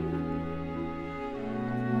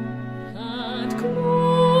 and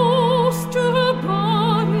close to her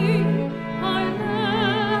body I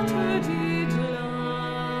let her did lie,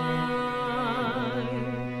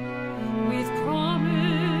 with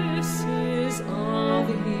promises of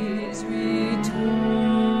his returning.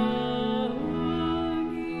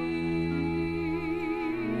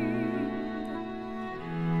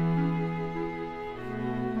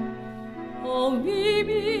 Oh,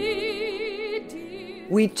 Mimi, dear.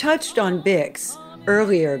 We touched on Bix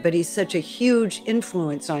earlier, but he's such a huge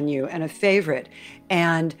influence on you and a favorite.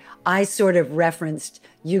 And I sort of referenced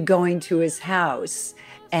you going to his house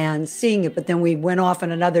and seeing it, but then we went off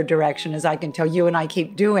in another direction, as I can tell you and I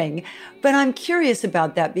keep doing. But I'm curious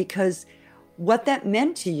about that, because what that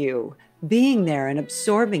meant to you, being there and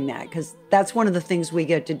absorbing that, because that's one of the things we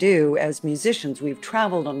get to do as musicians. We've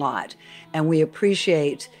traveled a lot and we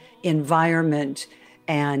appreciate environment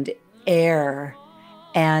and air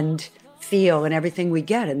and feel and everything we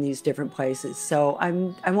get in these different places. So I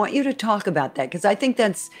want you to talk about that, because I think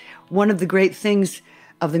that's one of the great things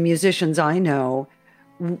of the musicians I know.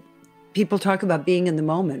 People talk about being in the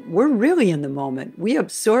moment. We're really in the moment. We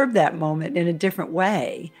absorb that moment in a different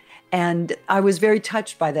way. And I was very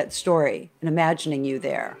touched by that story and imagining you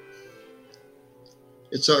there.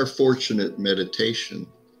 It's our fortunate meditation,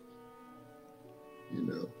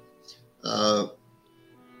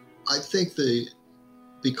 I think the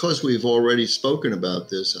because we've already spoken about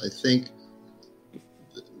this, I think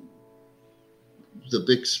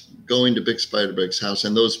going to Bix Beiderbecke's house,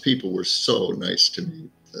 and those people were so nice to me.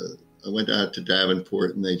 I went out to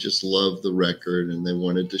Davenport, and they just loved the record, and they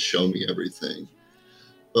wanted to show me everything.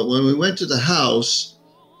 But when we went to the house,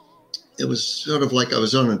 it was sort of like I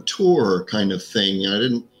was on a tour kind of thing.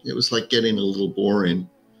 It was like getting a little boring.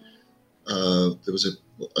 There was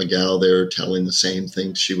a gal there telling the same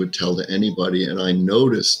thing she would tell to anybody. And I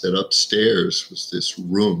noticed that upstairs was this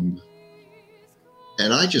room.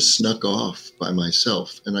 And I just snuck off by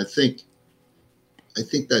myself. And I think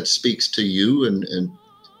that speaks to you and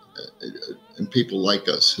people like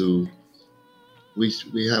us who we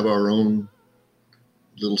have our own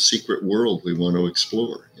little secret world we want to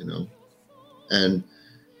explore, you know. And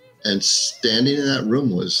standing in that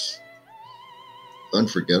room was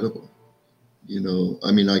unforgettable. You know,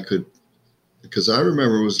 I mean, because I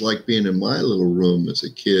remember it was like being in my little room as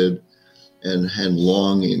a kid and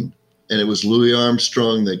longing. And it was Louis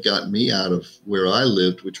Armstrong that got me out of where I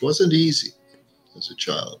lived, which wasn't easy as a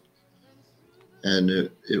child. And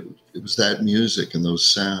it was that music and those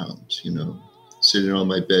sounds, you know, sitting on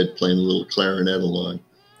my bed playing a little clarinet along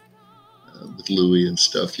with Louis and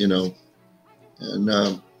stuff, you know.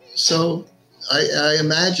 And so I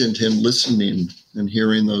imagined him listening and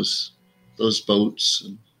hearing those boats.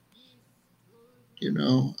 And, you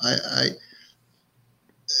know, the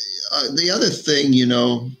other thing, you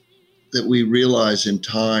know, that we realize in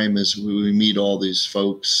time as we meet all these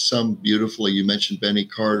folks, some beautifully, you mentioned Benny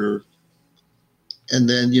Carter, and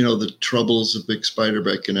then, you know, the troubles of Bix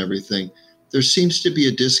Beiderbecke and everything, there seems to be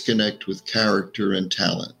a disconnect with character and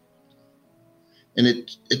talent. And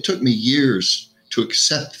it took me years to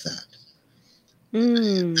accept that.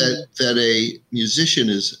 That a musician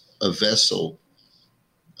is a vessel,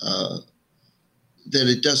 that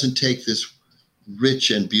it doesn't take this rich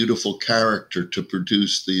and beautiful character to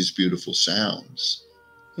produce these beautiful sounds.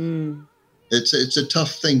 It's a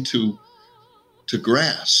tough thing to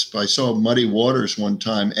grasp. I saw Muddy Waters one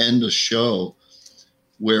time end a show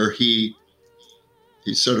where he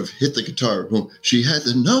sort of hit the guitar. Oh, she had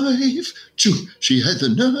the knife. Choo. She had the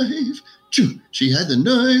knife. Choo. She had the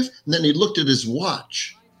knife. And then he looked at his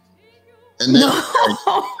watch. And then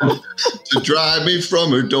to drive me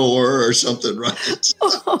from her door or something, right?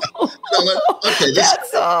 I went, okay,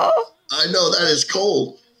 That's all. I know that is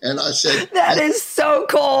cold. And I said, That is so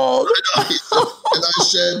cold. and I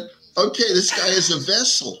said, okay, this guy is a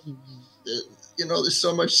vessel. You know, there's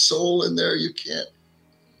so much soul in there. You can't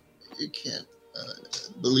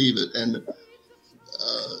believe it. And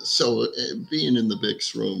so being in the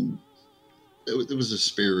Bix room, there was a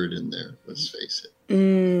spirit in there, let's face it.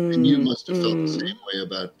 And you must have felt the same way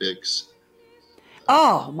about Bix.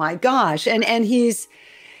 Oh my gosh. And he's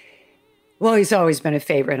always been a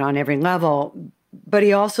favorite on every level, but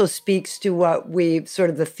he also speaks to what we've sort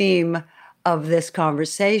of the theme of this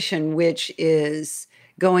conversation, which is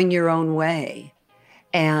going your own way.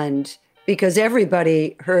 And because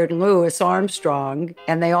everybody heard Louis Armstrong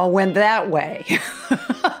and they all went that way.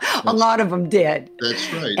 A lot of them did.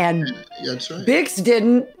 That's right. And that's right. Bix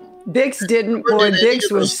didn't. Boy,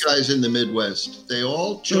 Bix was. Those guys in the Midwest, they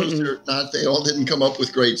all chose they all didn't come up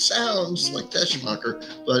with great sounds like Teschmacher,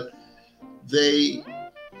 but they,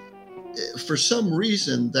 for some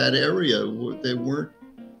reason, that area, they weren't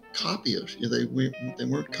copiers. They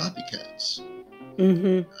weren't copycats.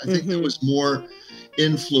 I think there was more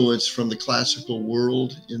influence from the classical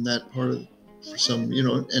world in that part of, for some, you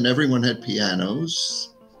know, and everyone had pianos.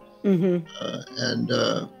 You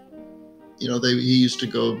know,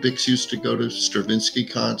 Bix used to go to Stravinsky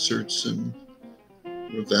concerts and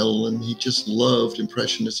Ravel, and he just loved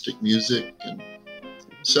impressionistic music. And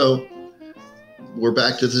so we're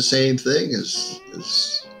back to the same thing as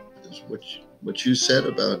what you said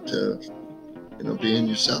about, you know, being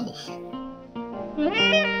yourself.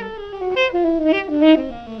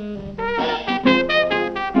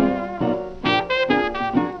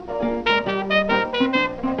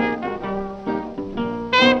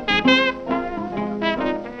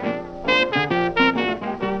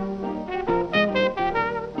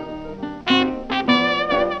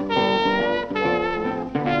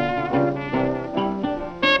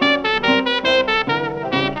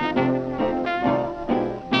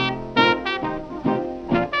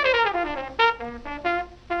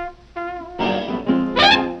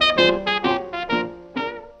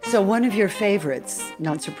 So one of your favorites,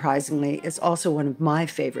 not surprisingly, is also one of my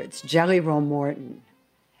favorites, Jelly Roll Morton.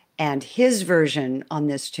 And his version on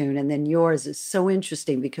this tune, and then yours, is so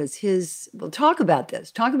interesting because we'll talk about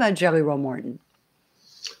this. Talk about Jelly Roll Morton.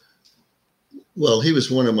 Well, he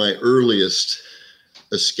was one of my earliest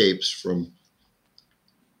escapes from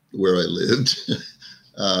where I lived.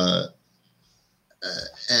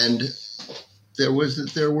 And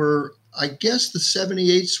there were, I guess the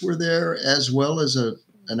 78s were there as well as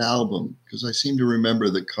an album, because I seem to remember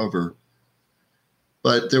the cover.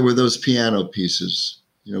 But there were those piano pieces,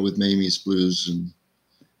 with Mamie's Blues.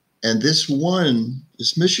 And this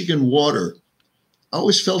Michigan Water, I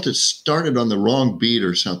always felt it started on the wrong beat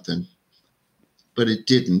or something, but it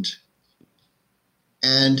didn't.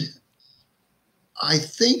 And I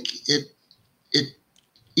think it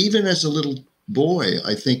even as a little boy,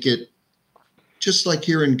 I think it, just like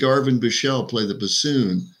hearing Garvin Bushell play the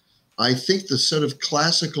bassoon, I think the sort of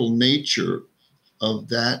classical nature of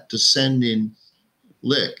that descending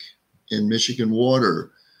lick in Michigan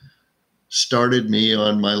Water started me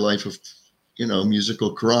on my life of,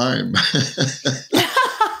 musical crime.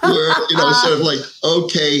 Where, sort of like,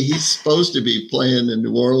 okay, he's supposed to be playing in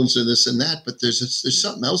New Orleans and this and that, but there's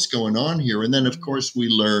something else going on here. And then, of course, we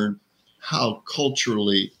learn how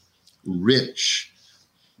culturally rich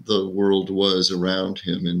the world was around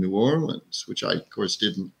him in New Orleans, which I, of course,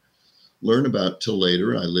 didn't learn about till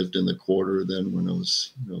later. I lived in the Quarter then when I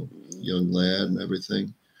was, a young lad and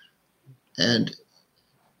everything. And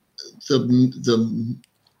the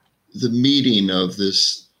meeting of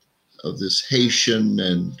this Haitian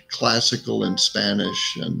and classical and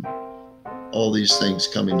Spanish and all these things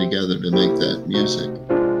coming together to make that music.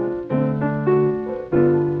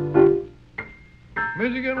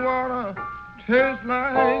 Michigan water tastes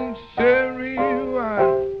like sherry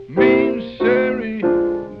wine, mean sherry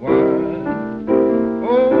wine.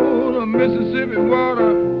 Oh, the Mississippi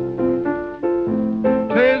water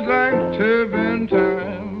tastes like turpentine.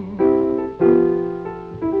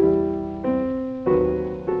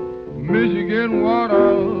 Michigan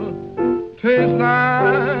water tastes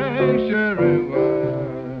like sherry wine.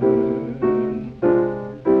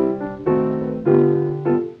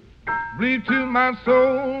 Bleed to my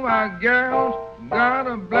soul, my gal's got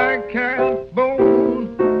a black cat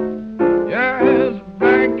bone. Yes,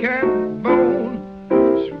 black cat bone.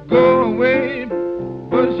 She'll go away,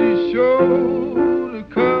 but she's sure to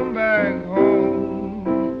come back home.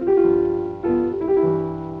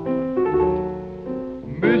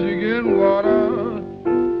 Michigan water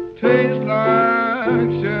tastes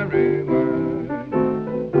like sherry wine.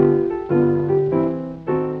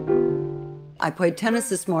 I played tennis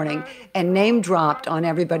this morning and name dropped on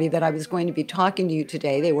everybody that I was going to be talking to you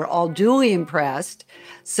today. They were all duly impressed.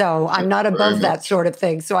 So I'm not above that sort of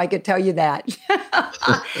thing, so I could tell you that.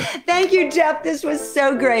 Thank you, Jeff. This was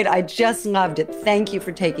so great. I just loved it. Thank you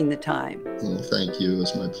for taking the time. Well, thank you. It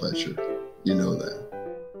was my pleasure. You know that.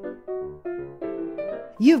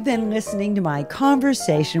 You've been listening to my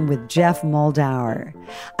conversation with Jeff Moldauer.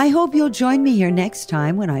 I hope you'll join me here next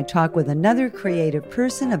time when I talk with another creative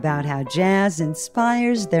person about how jazz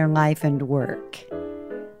inspires their life and work.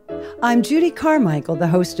 I'm Judy Carmichael, the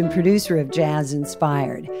host and producer of Jazz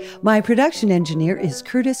Inspired. My production engineer is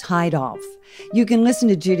Curtis Heidolf. You can listen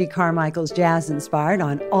to Judy Carmichael's Jazz Inspired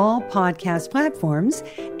on all podcast platforms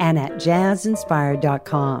and at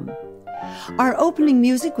jazzinspired.com. Our opening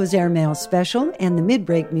music was Airmail Special, and the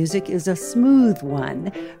mid-break music is a smooth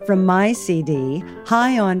one from my CD,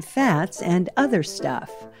 High on Fats and Other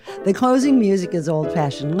Stuff. The closing music is Old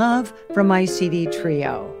Fashioned Love from my CD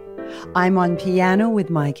Trio. I'm on piano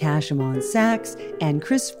with Mike Hashem on sax and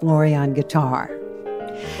Chris Flory on guitar.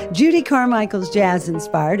 Judy Carmichael's Jazz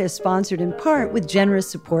Inspired is sponsored in part with generous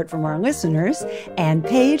support from our listeners and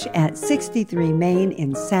Paige at 63 Main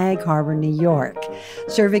in Sag Harbor, New York,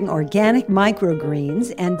 serving organic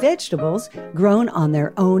microgreens and vegetables grown on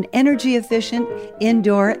their own energy-efficient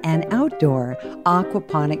indoor and outdoor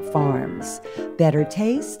aquaponic farms. Better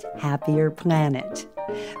taste, happier planet.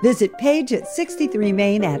 Visit Paige at 63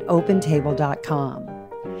 Main at opentable.com.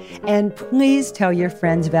 And please tell your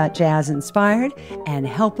friends about Jazz Inspired and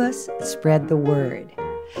help us spread the word.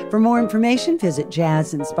 For more information, visit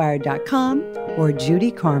jazzinspired.com or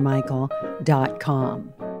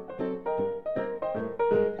judycarmichael.com.